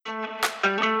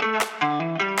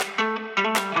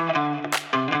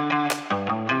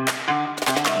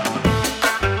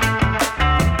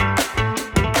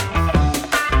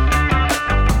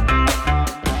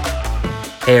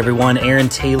Hey everyone, Aaron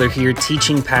Taylor here,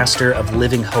 teaching pastor of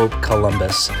Living Hope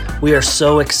Columbus. We are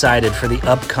so excited for the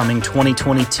upcoming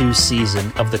 2022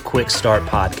 season of the Quick Start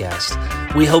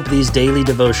podcast. We hope these daily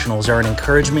devotionals are an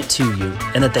encouragement to you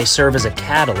and that they serve as a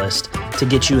catalyst to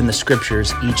get you in the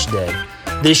scriptures each day.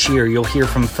 This year, you'll hear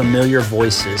from familiar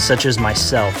voices such as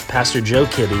myself, Pastor Joe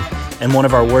Kibbe, and one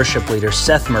of our worship leaders,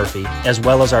 Seth Murphy, as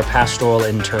well as our pastoral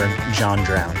intern, John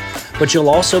Drown. But you'll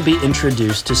also be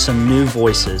introduced to some new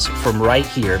voices from right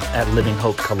here at Living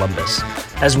Hope Columbus,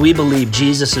 as we believe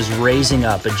Jesus is raising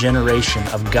up a generation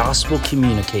of gospel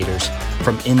communicators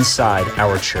from inside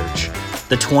our church.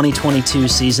 The 2022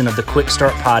 season of the Quick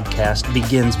Start podcast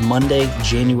begins Monday,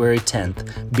 January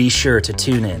 10th. Be sure to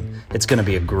tune in. It's going to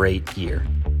be a great year.